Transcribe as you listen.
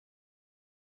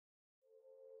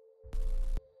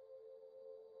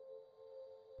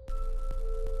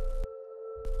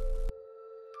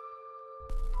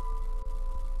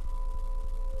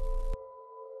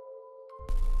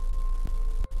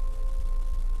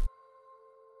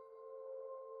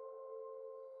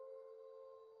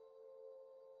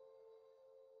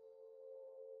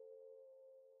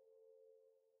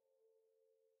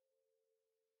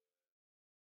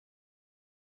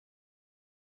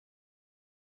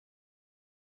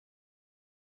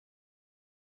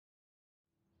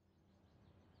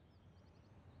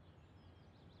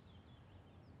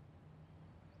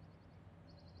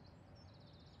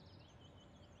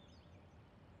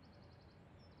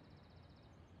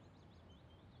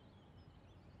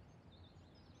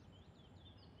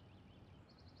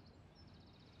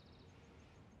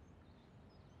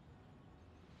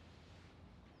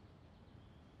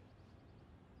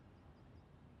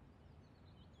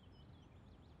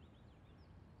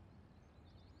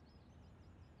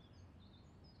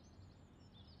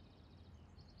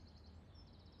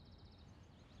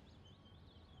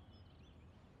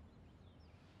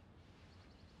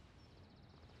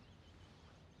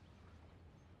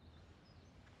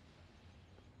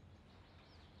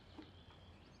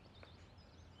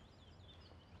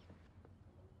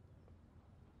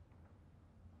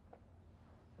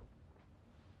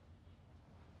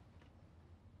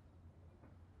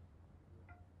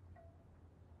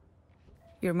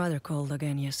Your mother called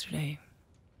again yesterday.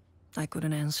 I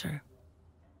couldn't answer.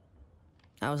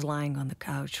 I was lying on the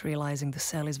couch, realizing the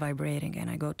cell is vibrating, and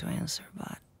I go to answer,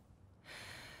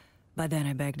 but then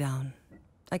I back down.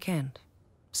 I can't.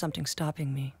 Something's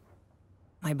stopping me.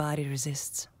 My body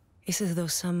resists. It's as though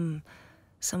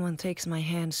someone takes my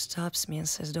hand, stops me, and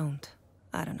says, "Don't."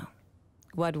 I don't know.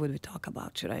 What would we talk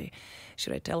about? Should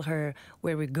I tell her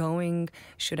where we're going?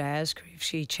 Should I ask her if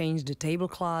she changed the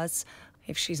tablecloths?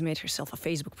 If she's made herself a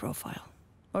Facebook profile?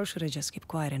 Or should I just keep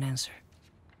quiet and answer?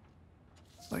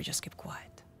 Or just keep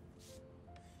quiet?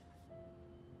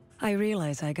 I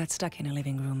realize I got stuck in a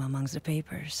living room amongst the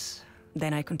papers.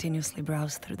 Then I continuously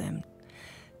browsed through them,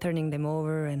 turning them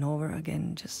over and over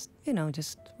again, just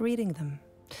reading them.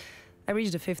 I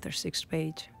reached the 5th or 6th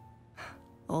page.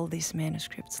 All these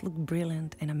manuscripts look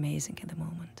brilliant and amazing at the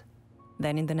moment.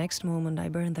 Then in the next moment, I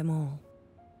burned them all,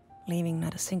 leaving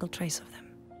not a single trace of them.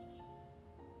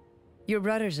 Your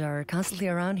brothers are constantly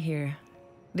around here.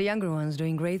 The younger one's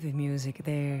doing great with music.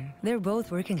 They're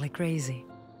both working like crazy.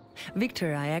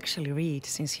 Victor I actually read,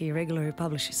 since he regularly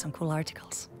publishes some cool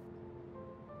articles.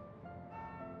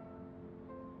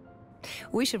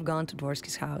 We should have gone to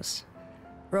Dvorsky's house.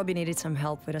 Robbie needed some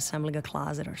help with assembling a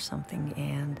closet or something,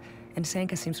 and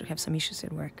Senka seems to have some issues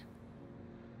at work.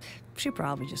 She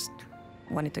probably just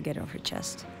wanted to get it off her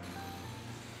chest.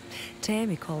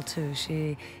 Tebe called too.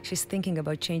 She's thinking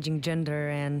about changing gender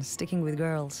and sticking with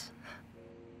girls.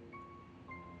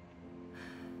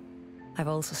 I've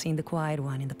also seen the quiet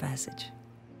one in the passage.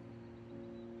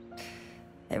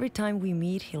 Every time we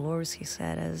meet, he lowers his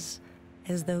head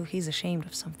as though he's ashamed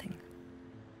of something.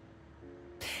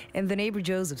 And the neighbor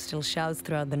Joseph still shouts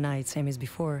throughout the night, same as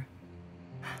before.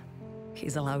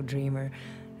 He's a loud dreamer.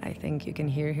 I think you can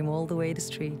hear him all the way the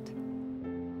street.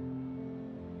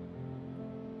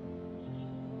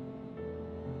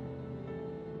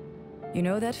 You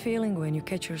know that feeling when you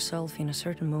catch yourself in a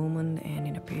certain moment and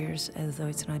it appears as though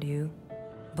it's not you?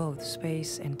 Both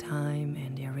space and time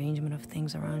and the arrangement of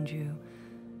things around you.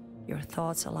 Your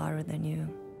thoughts are louder than you,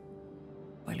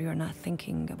 while you're not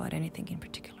thinking about anything in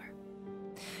particular.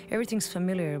 Everything's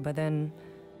familiar, but then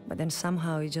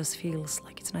somehow it just feels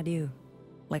like it's not you,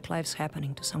 like life's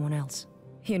happening to someone else.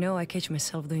 You know, I catch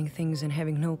myself doing things and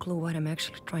having no clue what I'm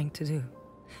actually trying to do.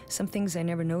 Some things I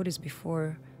never noticed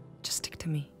before just stick to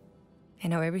me. And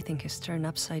now everything has turned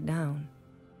upside down.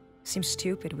 Seems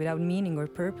stupid, without meaning or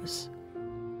purpose,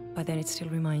 but then it still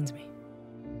reminds me.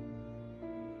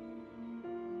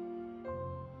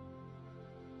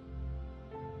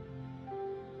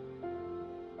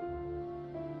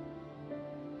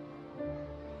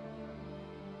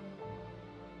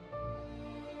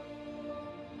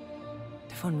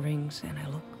 The phone rings and I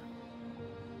look,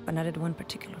 but not at one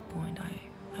particular point.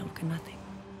 I look at nothing.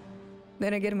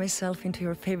 Then I get myself into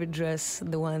your favorite dress,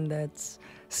 the one that's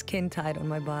skin-tight on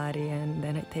my body, and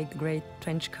then I take the great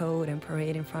trench coat and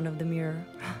parade in front of the mirror,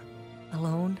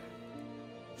 alone.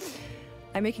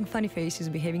 I'm making funny faces,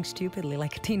 behaving stupidly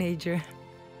like a teenager.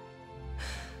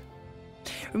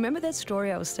 Remember that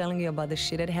story I was telling you about the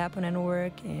shit that happened at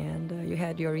work and you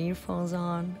had your earphones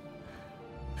on?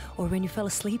 Or when you fell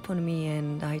asleep on me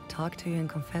and I talked to you and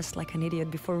confessed like an idiot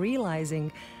before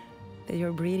realizing that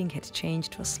your breathing had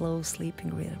changed to a slow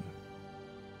sleeping rhythm.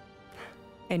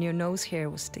 And your nose hair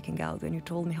was sticking out when you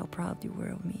told me how proud you were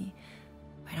of me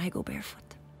when I go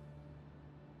barefoot.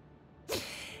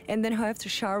 And then how after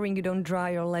showering you don't dry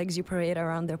your legs, you parade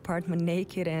around the apartment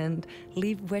naked and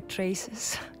leave wet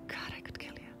traces. God, I could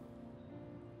kill you.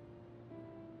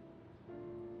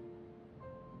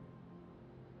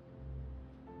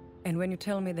 And when you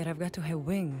tell me that I've got to have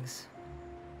wings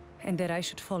and that I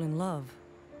should fall in love,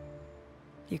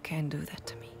 you can't do that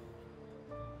to me.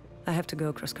 I have to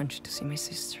go cross country to see my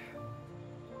sister.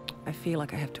 I feel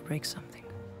like I have to break something.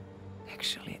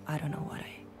 Actually, I don't know what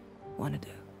I want to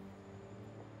do.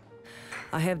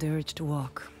 I have the urge to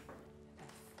walk.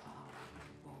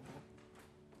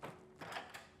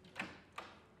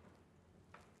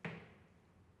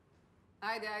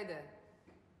 Ajde. Ajde,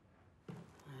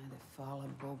 hvala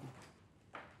Bogu.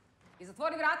 I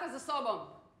zatvori vrata za sobom.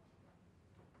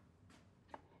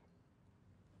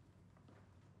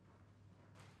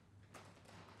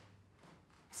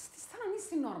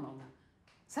 Nisi normalna.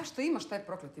 Zašto imaš taj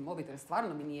prokleti mobitel?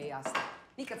 Stvarno mi nije jasno.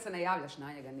 Nikad se ne javljaš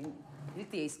na njega. Ili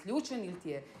ti je isključen, ili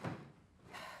ti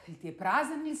je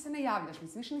prazan, ili se ne javljaš.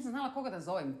 Mislim, više nisam znala koga da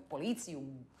zovem. Policiju,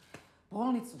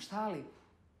 bolnicu, šta li.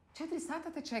 4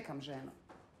 sata te čekam, ženo.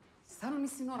 Stvarno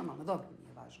nisi normalna. Dobro,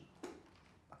 nije važno.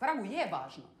 Pa pragu je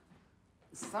važno.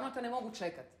 Stvarno te ne mogu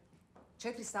čekat.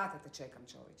 4 sata te čekam,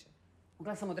 čovječe.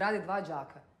 Mogla sam odraditi 2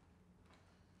 džaka.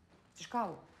 Ćeš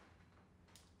kavu?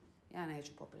 Ja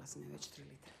neću, popila sam je već 3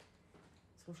 litre.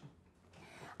 Slušaj,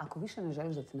 ako više ne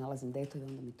želiš da ti nalazim detoje,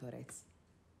 onda mi to reci.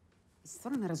 Mislim,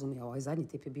 stvarno ne razumije, ovaj zadnji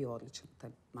tip je bio odličan, taj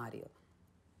Mario.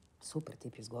 Super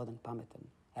tip je, zgodan, pametan,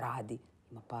 radi,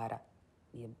 ima para,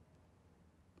 nije...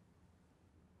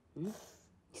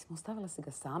 Mislim, ostavila si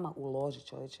ga sama u loži,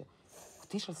 čovječe.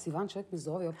 Otišla si van, čovjek me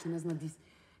zove, uopće ne zna di...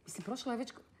 Mislim, prošla je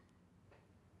već...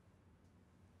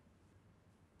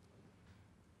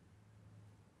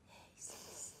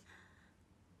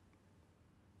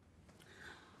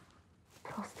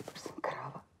 Prosti, baš sam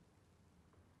krava.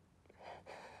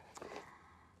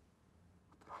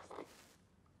 Prosti.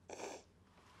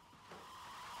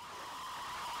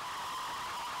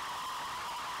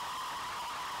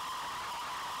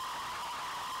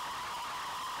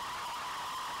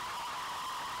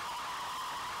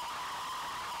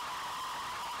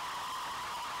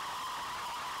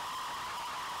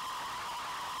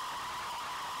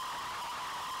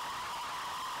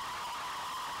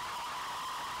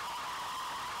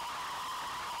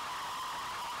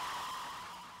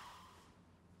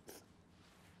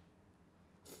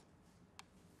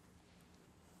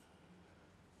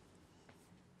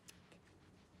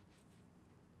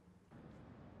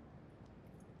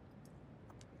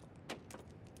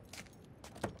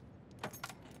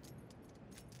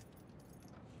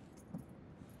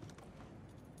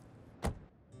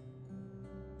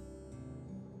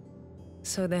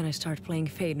 So then I start playing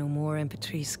Fade No More,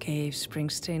 MP3 Cave,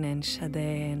 Springsteen and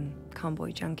Sade and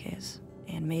Convoy Junkies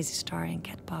and Maisie Star and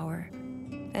Cat Power.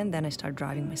 And then I start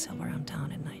driving myself around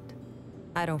town at night.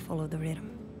 I don't follow the rhythm.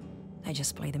 I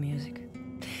just play the music.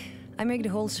 I make the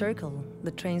whole circle,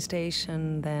 the train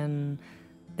station, then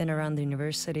around the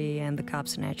university, and the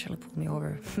cops naturally pull me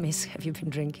over. Miss, have you been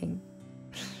drinking?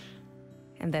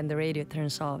 And then the radio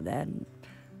turns off, then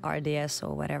RDS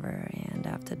or whatever, and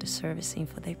after the service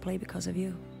info they play because of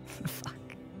you. Fuck.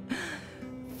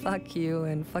 Fuck you,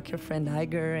 and fuck your friend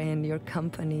Iger, and your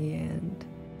company, and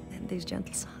these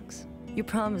gentle songs. You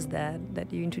promised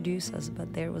that you introduce us,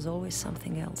 but there was always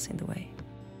something else in the way.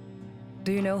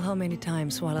 Do you know how many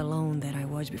times while alone that I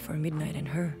watched Before Midnight and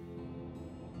her?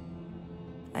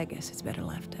 I guess it's better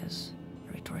left as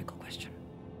a rhetorical question.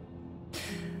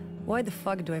 Why the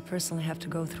fuck do I personally have to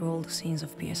go through all the scenes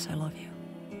of P.S. I Love You?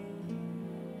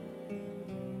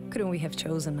 Couldn't we have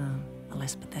chosen a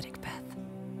less pathetic path?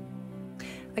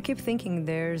 I keep thinking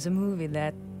there's a movie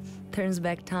that turns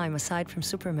back time aside from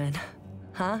Superman.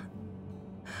 Huh?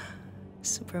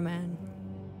 Superman.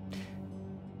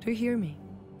 Do you hear me?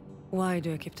 Why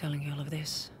do I keep telling you all of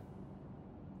this?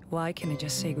 Why can't I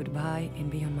just say goodbye and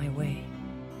be on my way?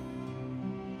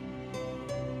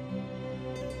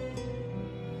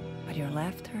 But your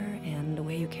laughter and the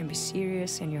way you can be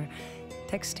serious and your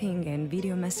texting and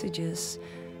video messages,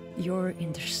 your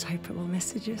indecipherable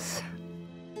messages.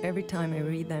 Every time I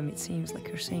read them, it seems like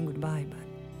you're saying goodbye,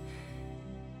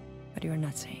 but you're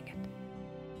not saying it.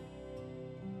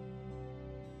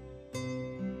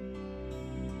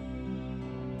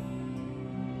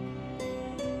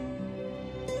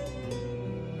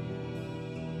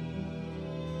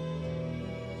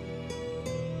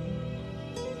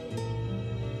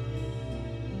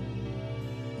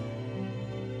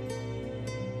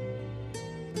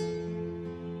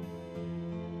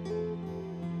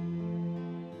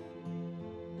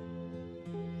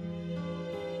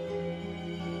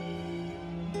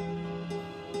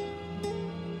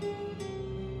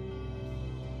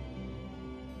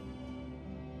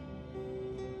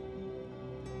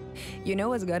 You know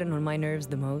what's gotten on my nerves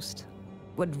the most?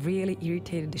 What really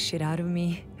irritated the shit out of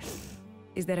me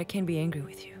is that I can't be angry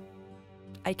with you.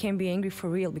 I can't be angry for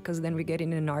real, because then we get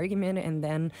in an argument and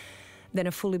then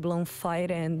a fully blown fight,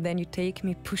 and then you take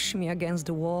me, push me against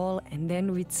the wall, and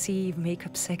then we'd see if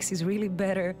makeup sex is really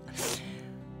better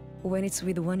when it's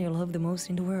with the one you love the most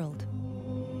in the world.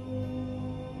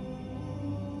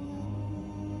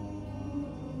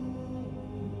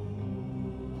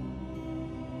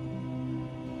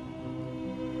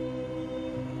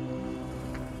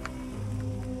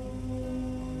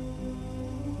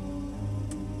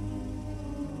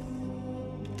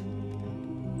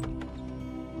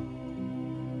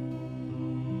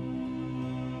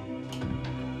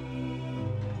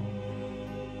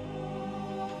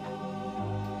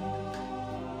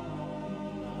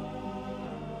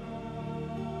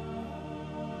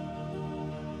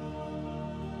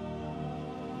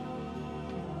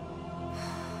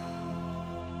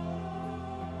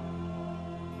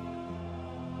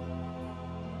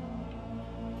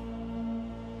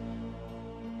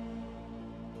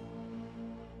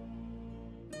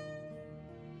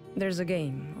 There's a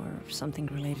game or something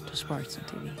related to sports on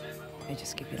TV. I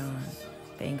just keep it on.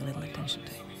 paying a little attention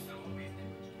to it.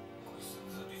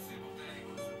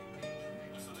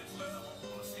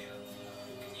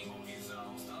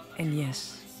 And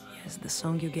yes, the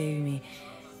song you gave me,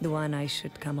 the one I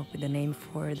should come up with a name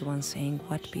for, the one saying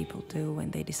what people do when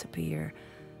they disappear.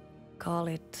 Call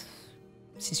it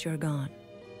Since You're Gone,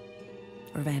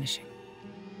 or Vanishing.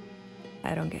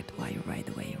 I don't get why you write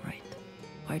the way you write.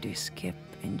 Why do you skip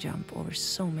and jump over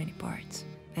so many parts?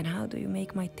 And how do you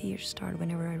make my tears start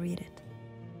whenever I read it?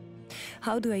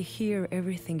 How do I hear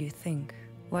everything you think?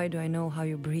 Why do I know how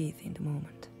you breathe in the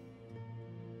moment?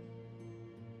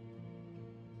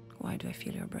 Why do I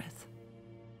feel your breath?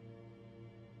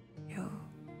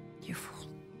 You